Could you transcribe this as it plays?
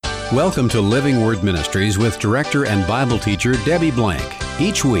Welcome to Living Word Ministries with director and Bible teacher Debbie Blank.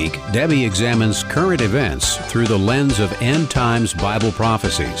 Each week, Debbie examines current events through the lens of end times Bible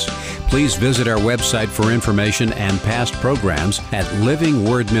prophecies. Please visit our website for information and past programs at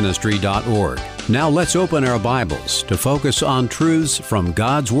livingwordministry.org. Now let's open our Bibles to focus on truths from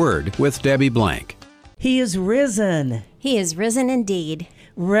God's Word with Debbie Blank. He is risen. He is risen indeed.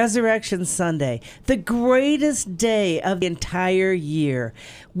 Resurrection Sunday, the greatest day of the entire year.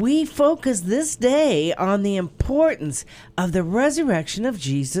 We focus this day on the importance of the resurrection of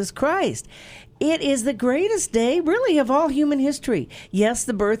Jesus Christ. It is the greatest day, really, of all human history. Yes,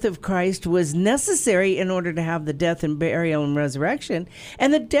 the birth of Christ was necessary in order to have the death and burial and resurrection,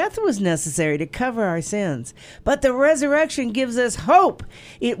 and the death was necessary to cover our sins. But the resurrection gives us hope.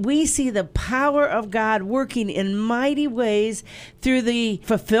 We see the power of God working in mighty ways through the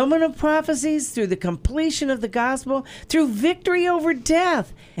fulfillment of prophecies, through the completion of the gospel, through victory over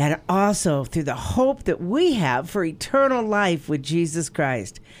death, and also through the hope that we have for eternal life with Jesus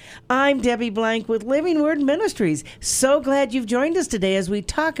Christ. I'm Debbie Blank with Living Word Ministries. So glad you've joined us today as we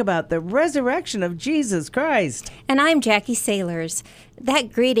talk about the resurrection of Jesus Christ. And I'm Jackie Sailors.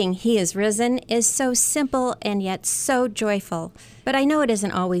 That greeting, He is risen, is so simple and yet so joyful. But I know it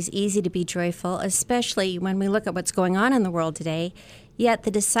isn't always easy to be joyful, especially when we look at what's going on in the world today. Yet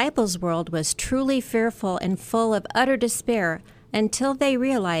the disciples' world was truly fearful and full of utter despair until they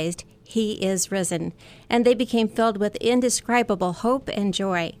realized He is risen, and they became filled with indescribable hope and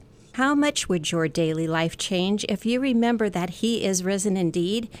joy. How much would your daily life change if you remember that He is risen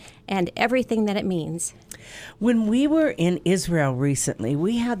indeed and everything that it means? When we were in Israel recently,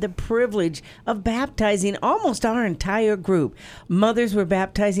 we had the privilege of baptizing almost our entire group. Mothers were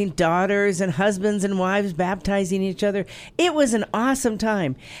baptizing daughters and husbands and wives baptizing each other. It was an awesome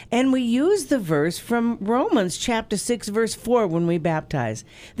time. And we used the verse from Romans chapter 6, verse 4 when we baptize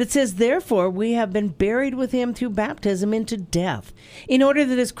that says, "Therefore we have been buried with Him through baptism into death, in order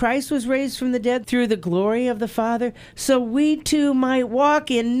that as Christ was raised from the dead through the glory of the Father, so we too might walk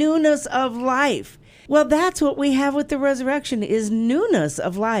in newness of life." Well, that's what we have with the resurrection, is newness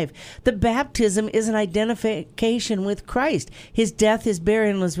of life. The baptism is an identification with Christ, His death, His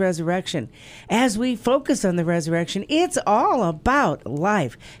burial, and His resurrection. As we focus on the resurrection, it's all about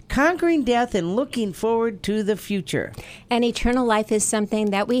life, conquering death and looking forward to the future. And eternal life is something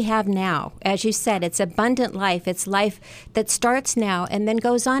that we have now. As you said, it's abundant life. It's life that starts now and then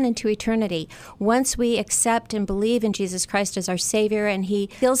goes on into eternity. Once we accept and believe in Jesus Christ as our Savior and He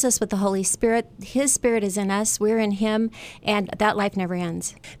fills us with the Holy Spirit, His Spirit is in us, we're in Him, and that life never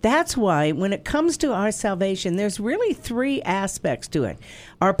ends. That's why when it comes to our salvation, there's really three aspects to it.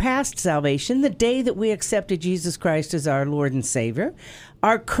 Our past salvation, the day that we accepted Jesus Christ as our Lord and Savior.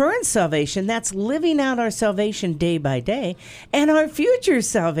 Our current salvation, that's living out our salvation day by day. And our future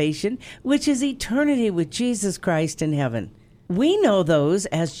salvation, which is eternity with Jesus Christ in heaven. We know those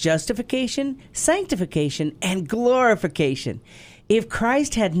as justification, sanctification, and glorification. If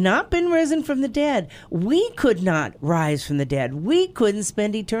Christ had not been risen from the dead, we could not rise from the dead. We couldn't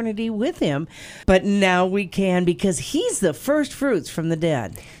spend eternity with Him, but now we can because He's the first fruits from the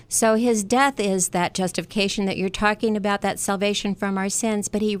dead. So His death is that justification that you're talking about, that salvation from our sins,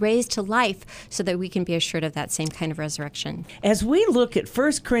 but He raised to life so that we can be assured of that same kind of resurrection. As we look at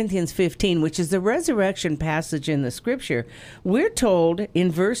 1 Corinthians 15, which is the resurrection passage in the Scripture, we're told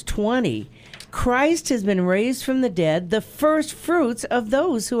in verse 20, Christ has been raised from the dead, the first fruits of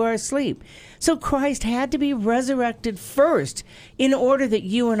those who are asleep. So Christ had to be resurrected first in order that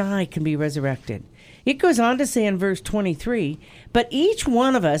you and I can be resurrected. It goes on to say in verse 23, but each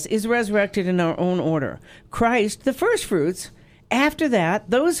one of us is resurrected in our own order. Christ, the first fruits. After that,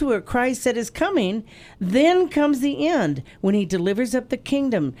 those who are Christ that is coming, then comes the end, when He delivers up the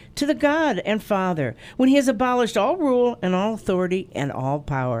kingdom to the God and Father, when He has abolished all rule and all authority and all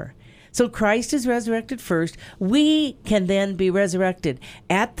power. So Christ is resurrected first. We can then be resurrected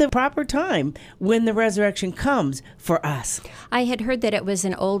at the proper time when the resurrection comes for us. I had heard that it was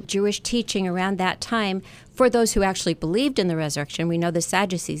an old Jewish teaching around that time for those who actually believed in the resurrection. We know the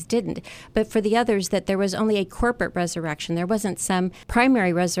Sadducees didn't. But for the others, that there was only a corporate resurrection. There wasn't some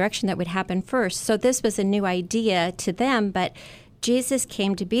primary resurrection that would happen first. So this was a new idea to them, but Jesus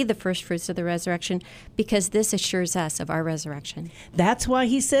came to be the first fruits of the resurrection because this assures us of our resurrection. That's why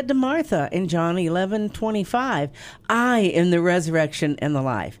He said to Martha in John 11:25, I am the resurrection and the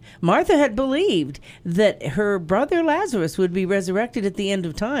life. Martha had believed that her brother Lazarus would be resurrected at the end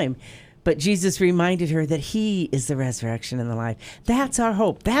of time. But Jesus reminded her that he is the resurrection and the life. That's our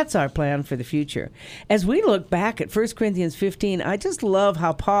hope. That's our plan for the future. As we look back at 1 Corinthians 15, I just love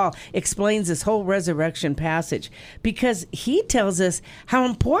how Paul explains this whole resurrection passage, because he tells us how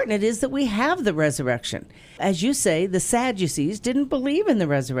important it is that we have the resurrection. As you say, the Sadducees didn't believe in the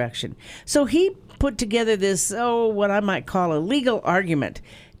resurrection. So he put together this, what I might call a legal argument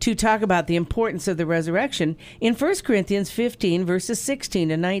to talk about the importance of the resurrection in 1 Corinthians 15, verses 16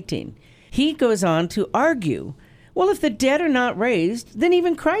 to 19. He goes on to argue, well, if the dead are not raised, then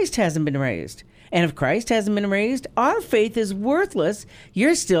even Christ hasn't been raised. And if Christ hasn't been raised, our faith is worthless.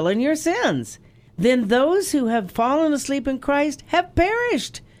 You're still in your sins. Then those who have fallen asleep in Christ have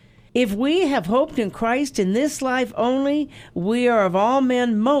perished. If we have hoped in Christ in this life only, we are of all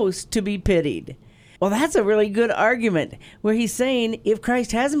men most to be pitied. Well, that's a really good argument, where he's saying if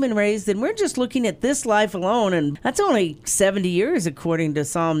Christ hasn't been raised, then we're just looking at this life alone, and that's only 70 years according to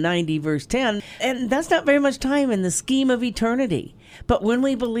Psalm 90, verse 10, and that's not very much time in the scheme of eternity. But when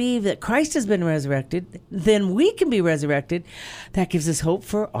we believe that Christ has been resurrected, then we can be resurrected. That gives us hope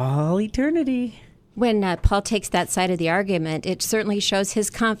for all eternity. When Paul takes that side of the argument, it certainly shows his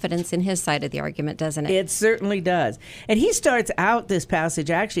confidence in his side of the argument, doesn't it? It certainly does. And he starts out this passage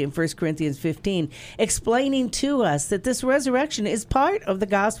actually in 1 Corinthians 15, explaining to us that this resurrection is part of the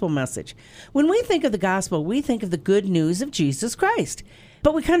gospel message. When we think of the gospel, we think of the good news of Jesus Christ.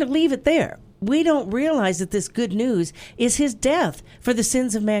 But we kind of leave it there. We don't realize that this good news is his death for the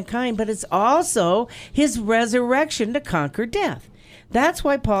sins of mankind, but it's also his resurrection to conquer death. That's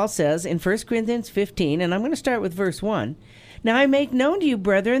why Paul says in 1 Corinthians 15, and I'm going to start with verse 1, now I make known to you,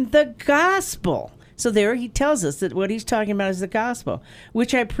 brethren, the gospel. So there he tells us that what he's talking about is the gospel,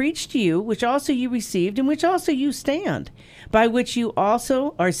 which I preached to you, which also you received, in which also you stand, by which you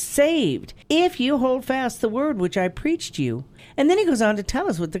also are saved, if you hold fast the word which I preached to you. And then he goes on to tell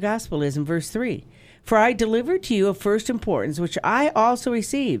us what the gospel is in verse 3. For I delivered to you of first importance, which I also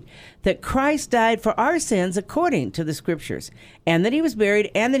received, that Christ died for our sins according to the Scriptures, and that he was buried,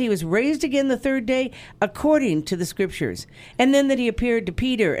 and that he was raised again the third day according to the Scriptures, and then that he appeared to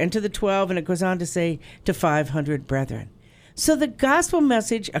Peter and to the 12, and it goes on to say, to 500 brethren. So the gospel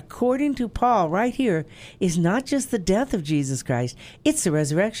message, according to Paul right here, is not just the death of Jesus Christ, it's the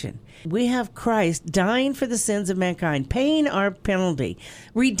resurrection. We have Christ dying for the sins of mankind, paying our penalty,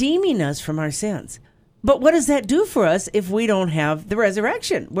 redeeming us from our sins. But what does that do for us if we don't have the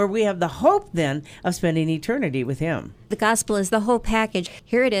resurrection, where we have the hope then of spending eternity with him? The gospel is the whole package.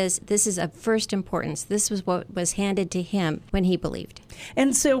 Here it is. This is of first importance. This was what was handed to him when he believed.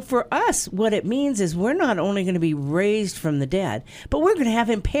 And so for us, what it means is we're not only going to be raised from the dead, but we're going to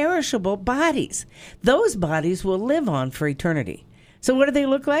have imperishable bodies. Those bodies will live on for eternity. So what do they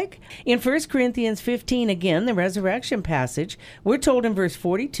look like? In 1 Corinthians 15, again, the resurrection passage, we're told in verse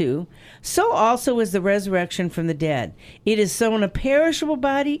 42, so also is the resurrection from the dead. It is sown a perishable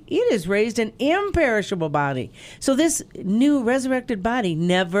body, it is raised an imperishable body. So this new resurrected body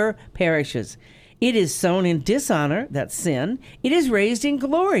never perishes. It is sown in dishonor, that's sin. It is raised in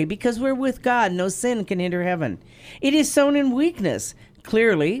glory, because we're with God, no sin can enter heaven. It is sown in weakness.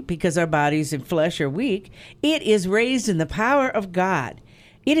 Clearly, because our bodies and flesh are weak, it is raised in the power of God.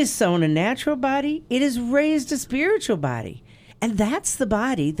 It is sown a natural body. It is raised a spiritual body. And that's the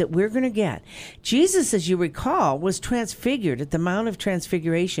body that we're going to get. Jesus, as you recall, was transfigured at the Mount of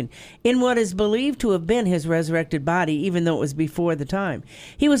Transfiguration in what is believed to have been his resurrected body, even though it was before the time.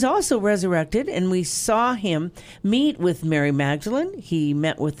 He was also resurrected, and we saw him meet with Mary Magdalene. He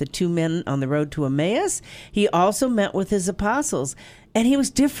met with the two men on the road to Emmaus. He also met with his apostles, and he was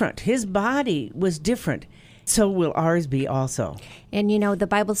different. His body was different. So will ours be also. And you know, the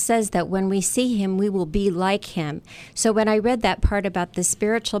Bible says that when we see him, we will be like him. So when I read that part about the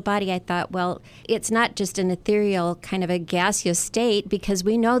spiritual body, I thought, well, it's not just an ethereal kind of a gaseous state, because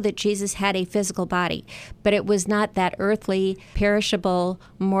we know that Jesus had a physical body, but it was not that earthly, perishable,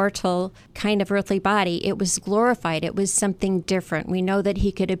 mortal kind of earthly body. It was glorified. It was something different. We know that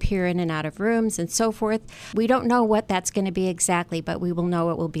he could appear in and out of rooms and so forth. We don't know what that's going to be exactly, but we will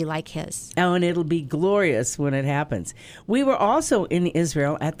know it will be like his. Oh, and it'll be glorious when it happens. We were also in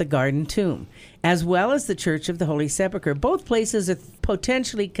Israel at the Garden Tomb, as well as the Church of the Holy Sepulchre. Both places are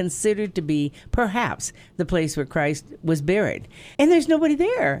potentially considered to be, perhaps, the place where Christ was buried. And there's nobody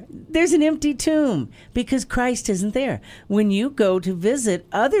there. There's an empty tomb because Christ isn't there. When you go to visit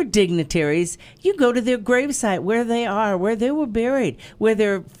other dignitaries, you go to their gravesite, where they are, where they were buried, where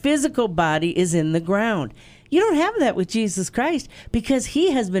their physical body is in the ground. You don't have that with Jesus Christ because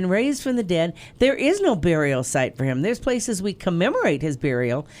he has been raised from the dead. There is no burial site for him. There's places we commemorate his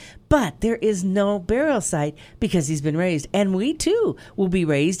burial, But there is no burial site because he's been raised. And we too will be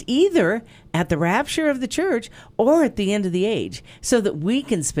raised either at the rapture of the church or at the end of the age so that we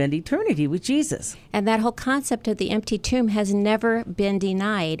can spend eternity with Jesus. And that whole concept of the empty tomb has never been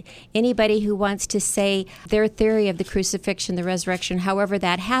denied. Anybody who wants to say their theory of the crucifixion, the resurrection, however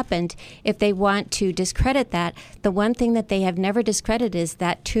that happened, if they want to discredit that, the one thing that they have never discredited is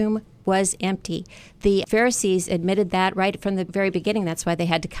that tomb was empty. The Pharisees admitted that right from the very beginning. That's why they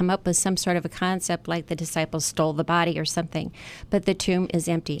had to come up with some sort of a concept like the disciples stole the body or something. But the tomb is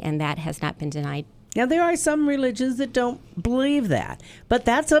empty, and that has not been denied. Now, there are some religions that don't believe that, but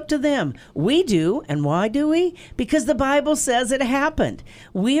that's up to them. We do, and why do we? Because the Bible says it happened.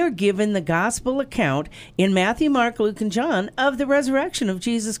 We are given the gospel account in Matthew, Mark, Luke, and John of the resurrection of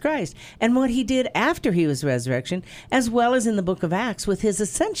Jesus Christ and what he did after he was resurrection, as well as in the book of Acts with his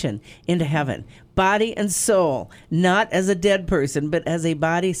ascension into heaven. Body and soul, not as a dead person, but as a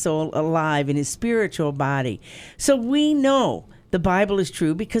body, soul, alive in his spiritual body. So we know the Bible is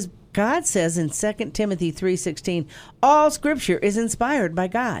true because God says in 2 Timothy 3:16, all Scripture is inspired by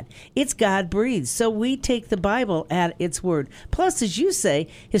God. It's God-breathed, so we take the Bible at its word. Plus, as you say,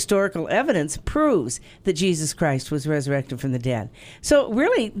 historical evidence proves that Jesus Christ was resurrected from the dead. So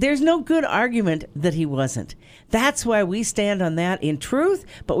really, there's no good argument that he wasn't. That's why we stand on that in truth,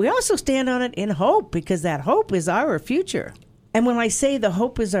 but we also stand on it in hope, because that hope is our future. And when I say the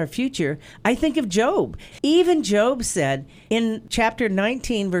hope is our future, I think of Job. Even Job said in chapter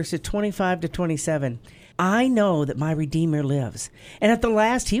 19, verses 25 to 27, I know that my Redeemer lives, and at the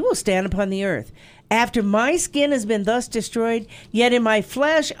last he will stand upon the earth. After my skin has been thus destroyed, yet in my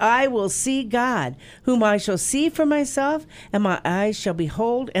flesh I will see God, whom I shall see for myself, and my eyes shall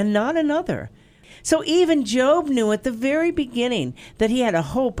behold, and not another. So even Job knew at the very beginning that he had a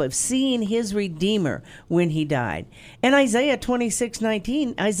hope of seeing his Redeemer when he died. And Isaiah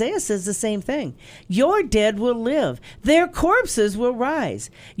 26:19, Isaiah says the same thing. Your dead will live. Their corpses will rise.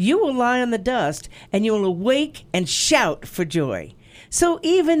 You will lie on the dust, and you will awake and shout for joy. So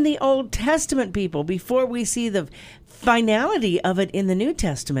even the Old Testament people, before we see the finality of it in the New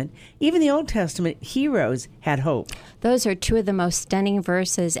Testament, even the Old Testament heroes had hope. Those are two of the most stunning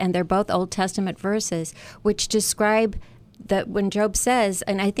verses, and they're both Old Testament verses, which describe that when Job says,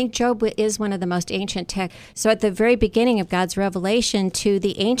 and I think Job is one of the most ancient texts. So at the very beginning of God's revelation to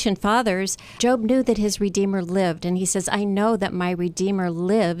the ancient fathers, Job knew that his Redeemer lived. And he says, I know that my Redeemer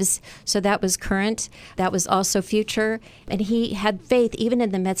lives. So that was current. That was also future. And he had faith, even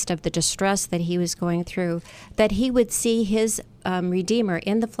in the midst of the distress that he was going through, that he would see his Redeemer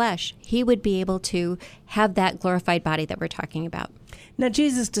in the flesh. He would be able to have that glorified body that we're talking about. Now,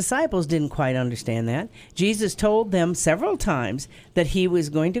 Jesus' disciples didn't quite understand that. Jesus told them several times that he was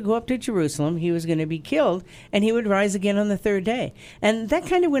going to go up to Jerusalem, he was going to be killed, and he would rise again on the third day. And that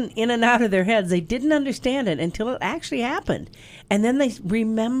kind of went in and out of their heads. They didn't understand it until it actually happened. And then they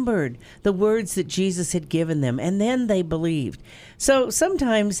remembered the words that Jesus had given them, and then they believed. So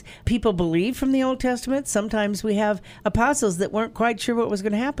sometimes people believe from the Old Testament. Sometimes we have apostles that weren't quite sure what was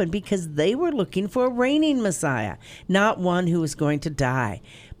going to happen because they were looking for a reigning Messiah, not one who was going to die.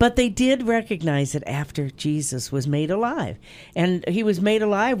 But they did recognize it after Jesus was made alive. And he was made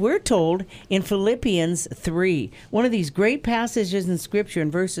alive, we're told, in Philippians 3, one of these great passages in Scripture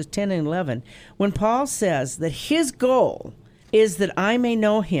in verses 10 and 11, when Paul says that his goal is that I may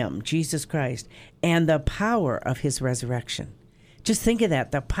know him, Jesus Christ, and the power of his resurrection. Just think of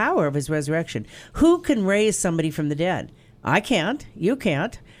that, the power of his resurrection. Who can raise somebody from the dead? I can't. You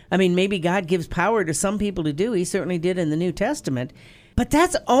can't. I mean, maybe God gives power to some people to do. He certainly did in the New Testament. But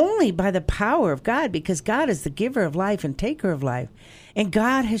that's only by the power of God, because God is the giver of life and taker of life. And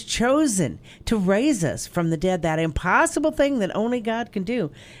God has chosen to raise us from the dead, that impossible thing that only God can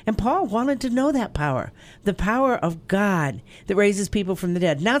do. And Paul wanted to know that power, the power of God that raises people from the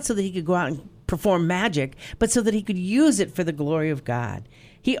dead, not so that he could go out and perform magic, but so that he could use it for the glory of God.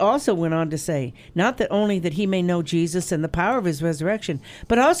 He also went on to say, not that only that he may know Jesus and the power of his resurrection,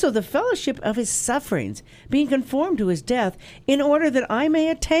 but also the fellowship of his sufferings, being conformed to his death, in order that I may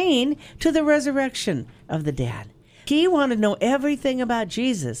attain to the resurrection of the dead. He wanted to know everything about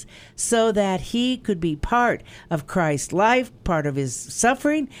Jesus so that he could be part of Christ's life, part of his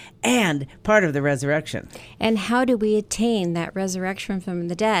suffering, and part of the resurrection. And how do we attain that resurrection from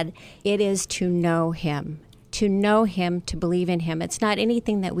the dead? It is to know him. To know him, to believe in him. It's not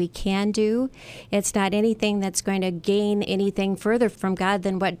anything that we can do. It's not anything that's going to gain anything further from God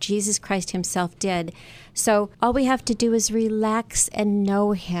than what Jesus Christ himself did. So all we have to do is relax and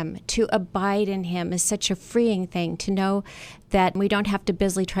know him. To abide in him is such a freeing thing, to know that we don't have to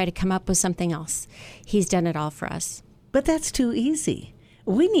busily try to come up with something else. He's done it all for us. But that's too easy.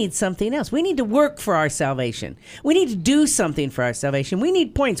 We need something else. We need to work for our salvation. We need to do something for our salvation. We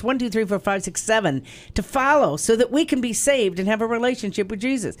need points 1, 2, 3, 4, 5, 6, 7 to follow so that we can be saved and have a relationship with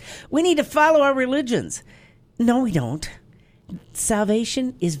Jesus. We need to follow our religions. No, we don't.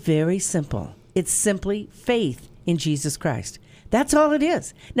 Salvation is very simple. It's simply faith in Jesus Christ. That's all it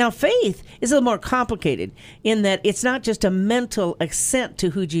is. Now, faith is a little more complicated in that it's not just a mental assent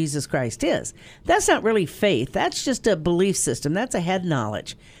to who Jesus Christ is. That's not really faith. That's just a belief system. That's a head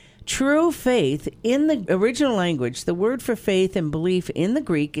knowledge. True faith, in the original language, the word for faith and belief in the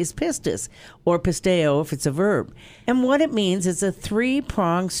Greek is pistis, or pisteo if it's a verb. And what it means is a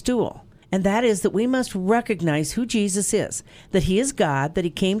three-pronged stool. And that is that we must recognize who Jesus is, that he is God, that he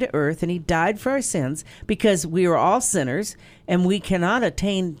came to earth and he died for our sins because we are all sinners and we cannot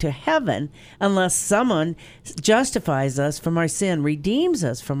attain to heaven unless someone justifies us from our sin, redeems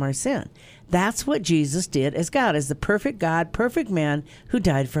us from our sin. That's what Jesus did as God, as the perfect God, perfect man who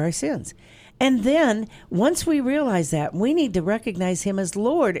died for our sins. And then, once we realize that, we need to recognize him as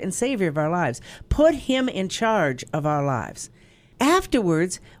Lord and Savior of our lives. Put him in charge of our lives.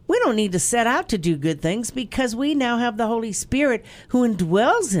 Afterwards, we don't need to set out to do good things because we now have the Holy Spirit who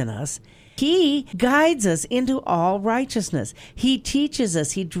indwells in us. He guides us into all righteousness. He teaches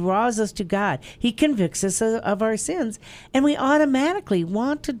us. He draws us to God. He convicts us of our sins. And we automatically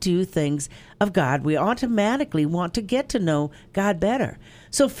want to do things of God. We automatically want to get to know God better.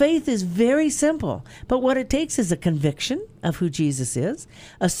 So faith is very simple. But what it takes is a conviction of who Jesus is,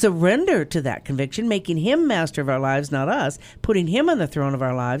 a surrender to that conviction, making him master of our lives, not us, putting him on the throne of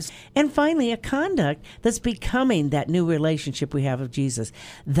our lives, and finally a conduct that's becoming that new relationship we have with Jesus.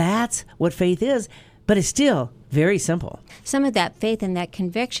 That's what faith is, but it's still very simple. Some of that faith and that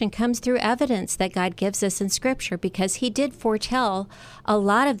conviction comes through evidence that God gives us in Scripture, because he did foretell a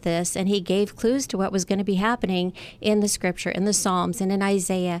lot of this, and he gave clues to what was going to be happening in the Scripture, in the Psalms, and in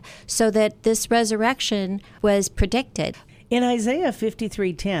Isaiah, so that this resurrection was predicted. In Isaiah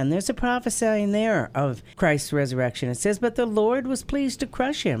 53:10, there's a prophesying there of Christ's resurrection. It says, "But the Lord was pleased to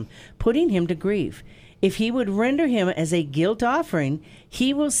crush him, putting him to grief. If he would render him as a guilt offering,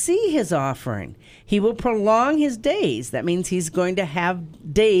 he will see his offering. He will prolong his days." That means he's going to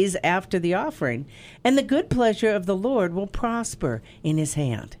have days after the offering. "And the good pleasure of the Lord will prosper in his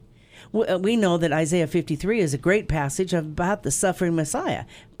hand." We know that Isaiah 53 is a great passage about the suffering Messiah,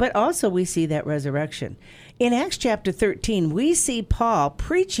 but also we see that resurrection. In Acts chapter 13, we see Paul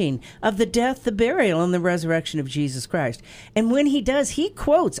preaching of the death, the burial, and the resurrection of Jesus Christ. And when he does, he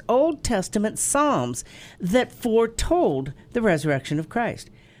quotes Old Testament Psalms that foretold the resurrection of Christ.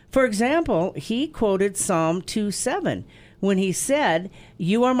 For example, he quoted Psalm 2:7 when he said,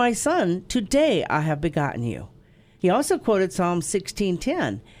 "You are my son, today I have begotten you." He also quoted Psalm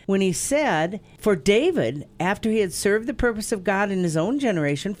 16:10 when he said, "For David, after he had served the purpose of God in his own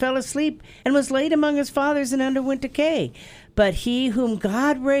generation, fell asleep and was laid among his fathers and underwent decay. But he whom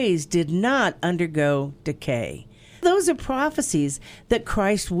God raised did not undergo decay." Those are prophecies that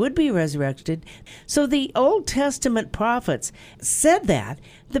Christ would be resurrected. So the Old Testament prophets said that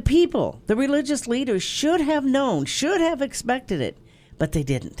the people, the religious leaders, should have known, should have expected it, but they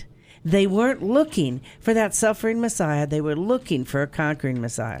didn't. They weren't looking for that suffering Messiah. They were looking for a conquering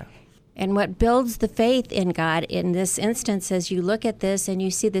Messiah. And what builds the faith in God in this instance, as you look at this and you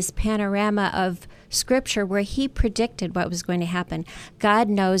see this panorama of Scripture where he predicted what was going to happen. God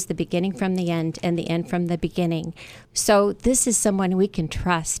knows the beginning from the end and the end from the beginning. So this is someone we can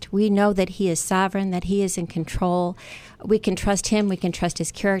trust. We know that he is sovereign, that he is in control. We can trust him. We can trust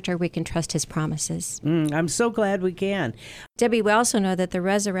his character. We can trust his promises. I'm so glad we can. Debbie, we also know that the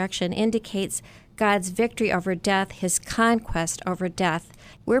resurrection indicates God's victory over death, his conquest over death.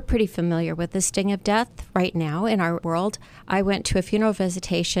 We're pretty familiar with the sting of death right now in our world. I went to a funeral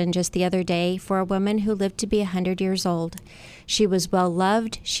visitation just the other day for a woman who lived to be 100 years old. She was well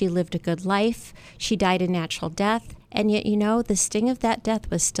loved. She lived a good life. She died a natural death. And yet, the sting of that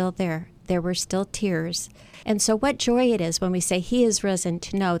death was still there. There were still tears. And so what joy it is when we say he is risen,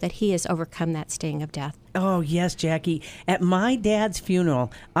 to know that he has overcome that sting of death. Oh, yes, Jackie. At my dad's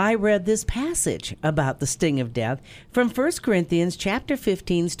funeral, I read this passage about the sting of death from 1 Corinthians chapter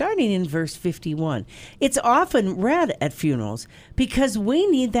 15, starting in verse 51. It's often read at funerals because we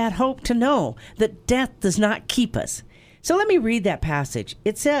need that hope to know that death does not keep us. So let me read that passage.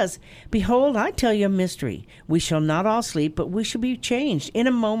 It says, "Behold, I tell you a mystery. We shall not all sleep, but we shall be changed in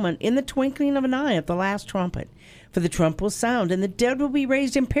a moment, in the twinkling of an eye at the last trumpet. For the trump will sound, and the dead will be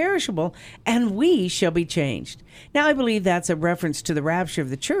raised imperishable, and we shall be changed." Now, I believe that's a reference to the rapture of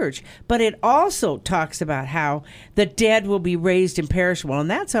the church, but it also talks about how the dead will be raised imperishable,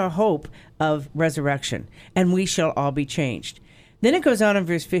 and that's our hope of resurrection, and we shall all be changed. Then it goes on in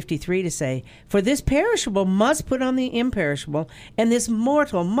verse 53 to say, "For this perishable must put on the imperishable, and this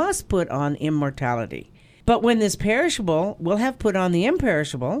mortal must put on immortality. But when this perishable will have put on the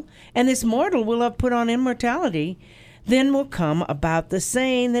imperishable, and this mortal will have put on immortality, then will come about the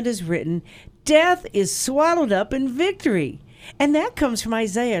saying that is written, death is swallowed up in victory." And that comes from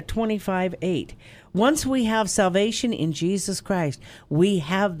Isaiah 25:8. Once we have salvation in Jesus Christ, we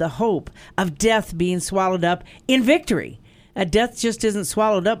have the hope of death being swallowed up in victory. Death just isn't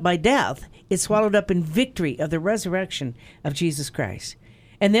swallowed up by death. It's swallowed up in victory of the resurrection of Jesus Christ.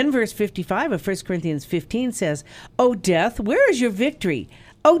 And then verse 55 of 1 Corinthians 15 says, "O death, where is your victory?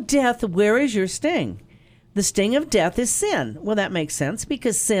 O death, where is your sting?" The sting of death is sin. Well, that makes sense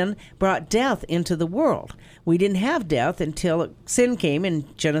because sin brought death into the world. We didn't have death until sin came in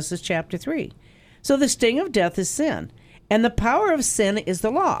Genesis chapter 3. So the sting of death is sin. And the power of sin is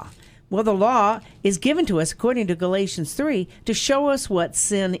the law. Well, the law is given to us, according to Galatians 3, to show us what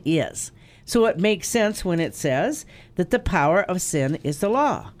sin is. So it makes sense when it says that the power of sin is the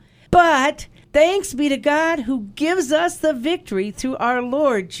law. But thanks be to God who gives us the victory through our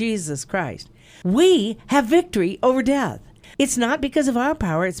Lord Jesus Christ. We have victory over death. It's not because of our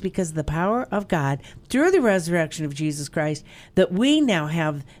power, it's because of the power of God through the resurrection of Jesus Christ that we now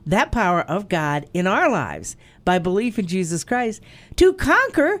have that power of God in our lives by belief in Jesus Christ to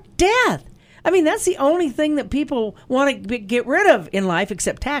conquer death. I mean, that's the only thing that people want to get rid of in life,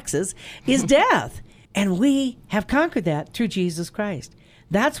 except taxes, is death. And we have conquered that through Jesus Christ.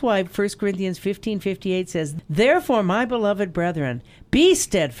 That's why 1 Corinthians 15:58 says, "Therefore, my beloved brethren, be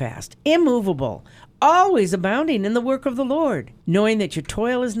steadfast, immovable, always abounding in the work of the Lord, knowing that your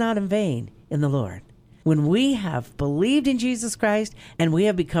toil is not in vain in the Lord." When we have believed in Jesus Christ and we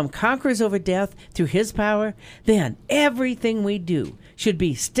have become conquerors over death through his power, then everything we do should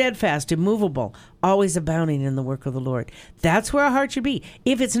be steadfast, immovable, always abounding in the work of the Lord. That's where our heart should be.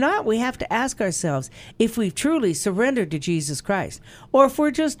 If it's not, we have to ask ourselves if we've truly surrendered to Jesus Christ, or if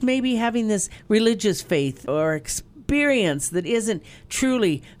we're just maybe having this religious faith or experience that isn't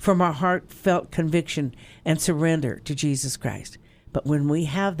truly from our heartfelt conviction and surrender to Jesus Christ. But when we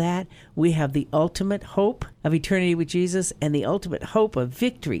have that, we have the ultimate hope of eternity with Jesus and the ultimate hope of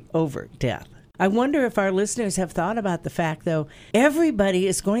victory over death. I wonder if our listeners have thought about the fact, though, everybody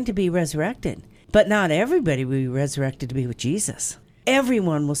is going to be resurrected, but not everybody will be resurrected to be with Jesus.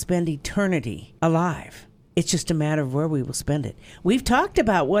 Everyone will spend eternity alive. It's just a matter of where we will spend it. We've talked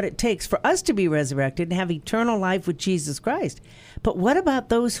about what it takes for us to be resurrected and have eternal life with Jesus Christ. But what about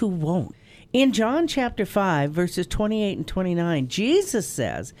those who won't? In John chapter 5, verses 28 and 29, Jesus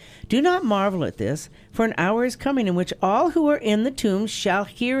says, "Do not marvel at this, for an hour is coming in which all who are in the tombs shall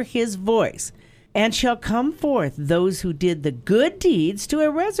hear his voice, and shall come forth those who did the good deeds to a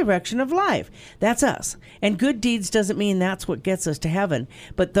resurrection of life." That's us. And good deeds doesn't mean that's what gets us to heaven,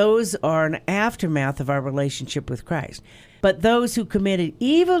 but those are an aftermath of our relationship with Christ. But those who committed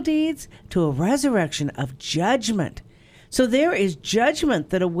evil deeds to a resurrection of judgment. So there is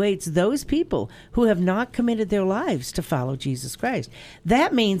judgment that awaits those people who have not committed their lives to follow Jesus Christ.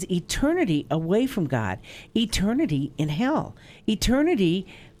 That means eternity away from God, eternity in hell, eternity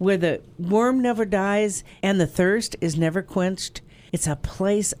where the worm never dies and the thirst is never quenched. It's a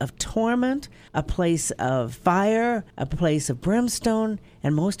place of torment, a place of fire, a place of brimstone,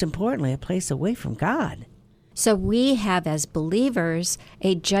 and most importantly, a place away from God. So we have, as believers,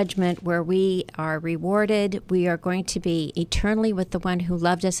 a judgment where we are rewarded. We are going to be eternally with the one who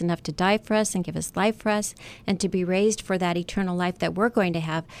loved us enough to die for us and give us life for us, and to be raised for that eternal life that we're going to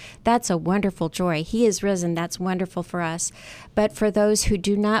have. That's a wonderful joy. He is risen. That's wonderful for us. But for those who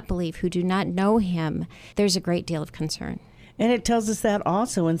do not believe, who do not know him, there's a great deal of concern. And it tells us that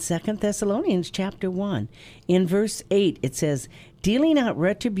also in 2 Thessalonians chapter 1. In verse 8, it says, "Dealing out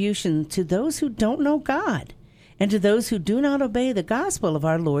retribution to those who don't know God, and to those who do not obey the gospel of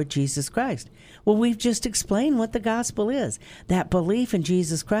our Lord Jesus Christ." Well, we've just explained what the gospel is, that belief in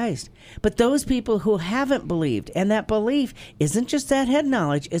Jesus Christ. But those people who haven't believed, and that belief isn't just that head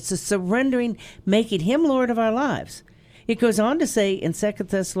knowledge, it's a surrendering, making him Lord of our lives. It goes on to say in 2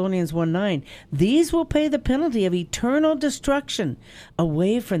 Thessalonians 1:9, "These will pay the penalty of eternal destruction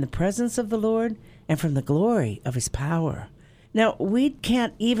away from the presence of the Lord and from the glory of his power." Now, we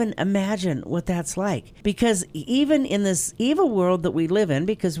can't even imagine what that's like, because even in this evil world that we live in,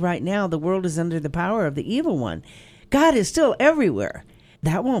 because right now the world is under the power of the evil one, God is still everywhere.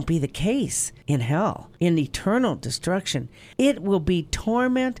 That won't be the case in hell, in eternal destruction. It will be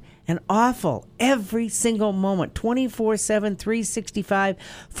torment and awful every single moment, 24/7, 365,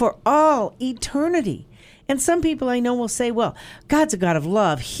 for all eternity. And some people I know will say, well, God's a God of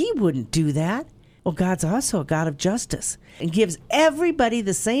love. He wouldn't do that. Well, God's also a God of justice and gives everybody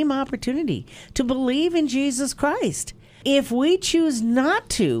the same opportunity to believe in Jesus Christ. If we choose not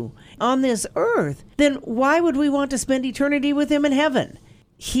to on this earth, then why would we want to spend eternity with him in heaven?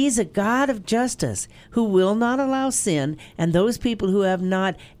 He's a God of justice who will not allow sin and those people who have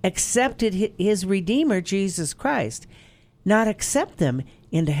not accepted his Redeemer, Jesus Christ, not accept them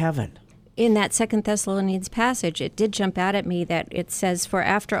into heaven. In that 2 Thessalonians passage, it did jump out at me that it says, "For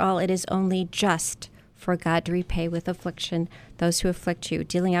after all, it is only just for God to repay with affliction those who afflict you,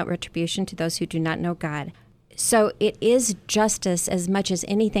 dealing out retribution to those who do not know God." So it is justice as much as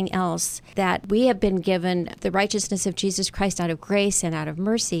anything else that we have been given the righteousness of Jesus Christ out of grace and out of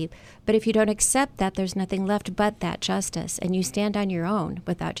mercy. But if you don't accept that, there's nothing left but that justice, and you stand on your own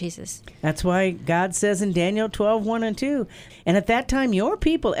without Jesus. That's why God says in Daniel 12:1 and 2, "And at that time your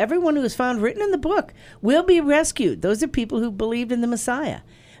people, everyone who is found written in the book, will be rescued." Those are people who believed in the Messiah.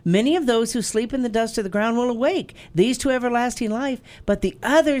 "Many of those who sleep in the dust of the ground will awake, these to everlasting life, but the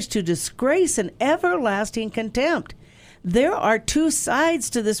others to disgrace and everlasting contempt." There are two sides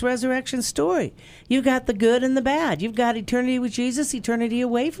to this resurrection story. You've got the good and the bad. You've got eternity with Jesus, eternity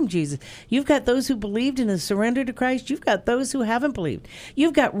away from Jesus. You've got those who believed and have surrendered to Christ. You've got those who haven't believed.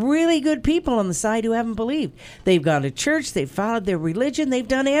 You've got really good people on the side who haven't believed. They've gone to church, they've followed their religion, they've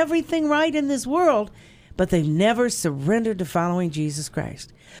done everything right in this world, but they've never surrendered to following Jesus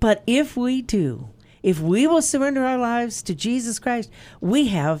Christ. But if we do, if we will surrender our lives to Jesus Christ, we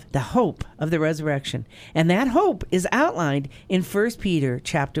have the hope of the resurrection. And that hope is outlined in 1 Peter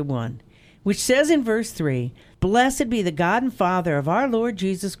chapter 1, which says in verse 3, "Blessed be the God and Father of our Lord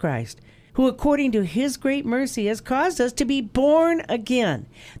Jesus Christ, who according to his great mercy has caused us to be born again."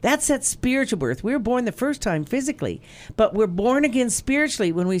 That's that spiritual birth. We were born the first time physically, but we're born again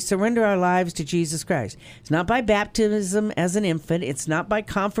spiritually when we surrender our lives to Jesus Christ. It's not by baptism as an infant. It's not by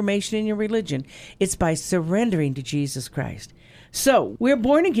confirmation in your religion. It's by surrendering to Jesus Christ. So we're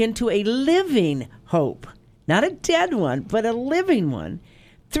born again to a living hope, not a dead one, but a living one,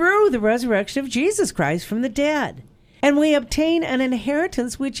 through the resurrection of Jesus Christ from the dead. And we obtain an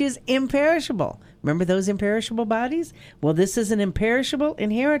inheritance which is imperishable. Remember those imperishable bodies? Well, this is an imperishable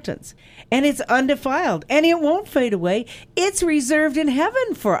inheritance. And it's undefiled. And it won't fade away. It's reserved in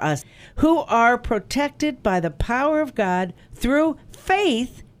heaven for us, who are protected by the power of God through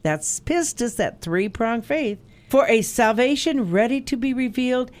faith. That's pistis, that three-pronged faith, for a salvation ready to be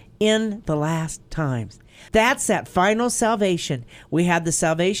revealed in the last times. That's that final salvation. We had the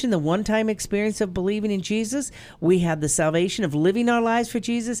salvation, the one-time experience of believing in Jesus. We had the salvation of living our lives for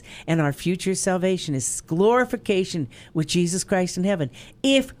Jesus. And our future salvation is glorification with Jesus Christ in heaven.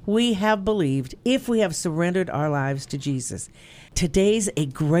 If we have believed, if we have surrendered our lives to Jesus. Today's a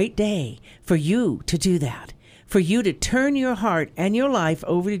great day for you to do that. For you to turn your heart and your life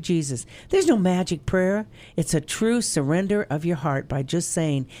over to Jesus. There's no magic prayer. It's a true surrender of your heart by just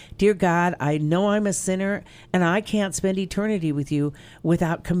saying, "Dear God, I know I'm a sinner and I can't spend eternity with you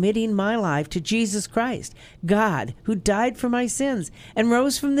without committing my life to Jesus Christ, God, who died for my sins and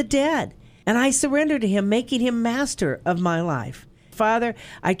rose from the dead. And I surrender to him, making him master of my life. Father,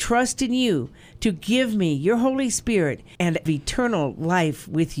 I trust in you to give me your Holy Spirit and eternal life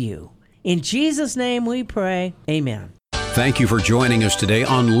with you. In Jesus' name we pray. Amen." Thank you for joining us today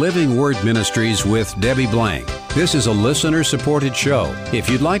on Living Word Ministries with Debbie Blank. This is a listener-supported show.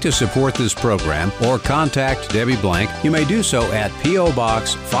 If you'd like to support this program or contact Debbie Blank, you may do so at P.O.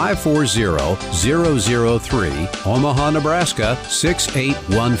 Box 540003, Omaha, Nebraska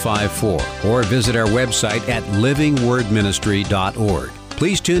 68154, or visit our website at livingwordministry.org.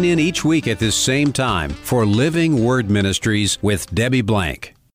 Please tune in each week at this same time for Living Word Ministries with Debbie Blank.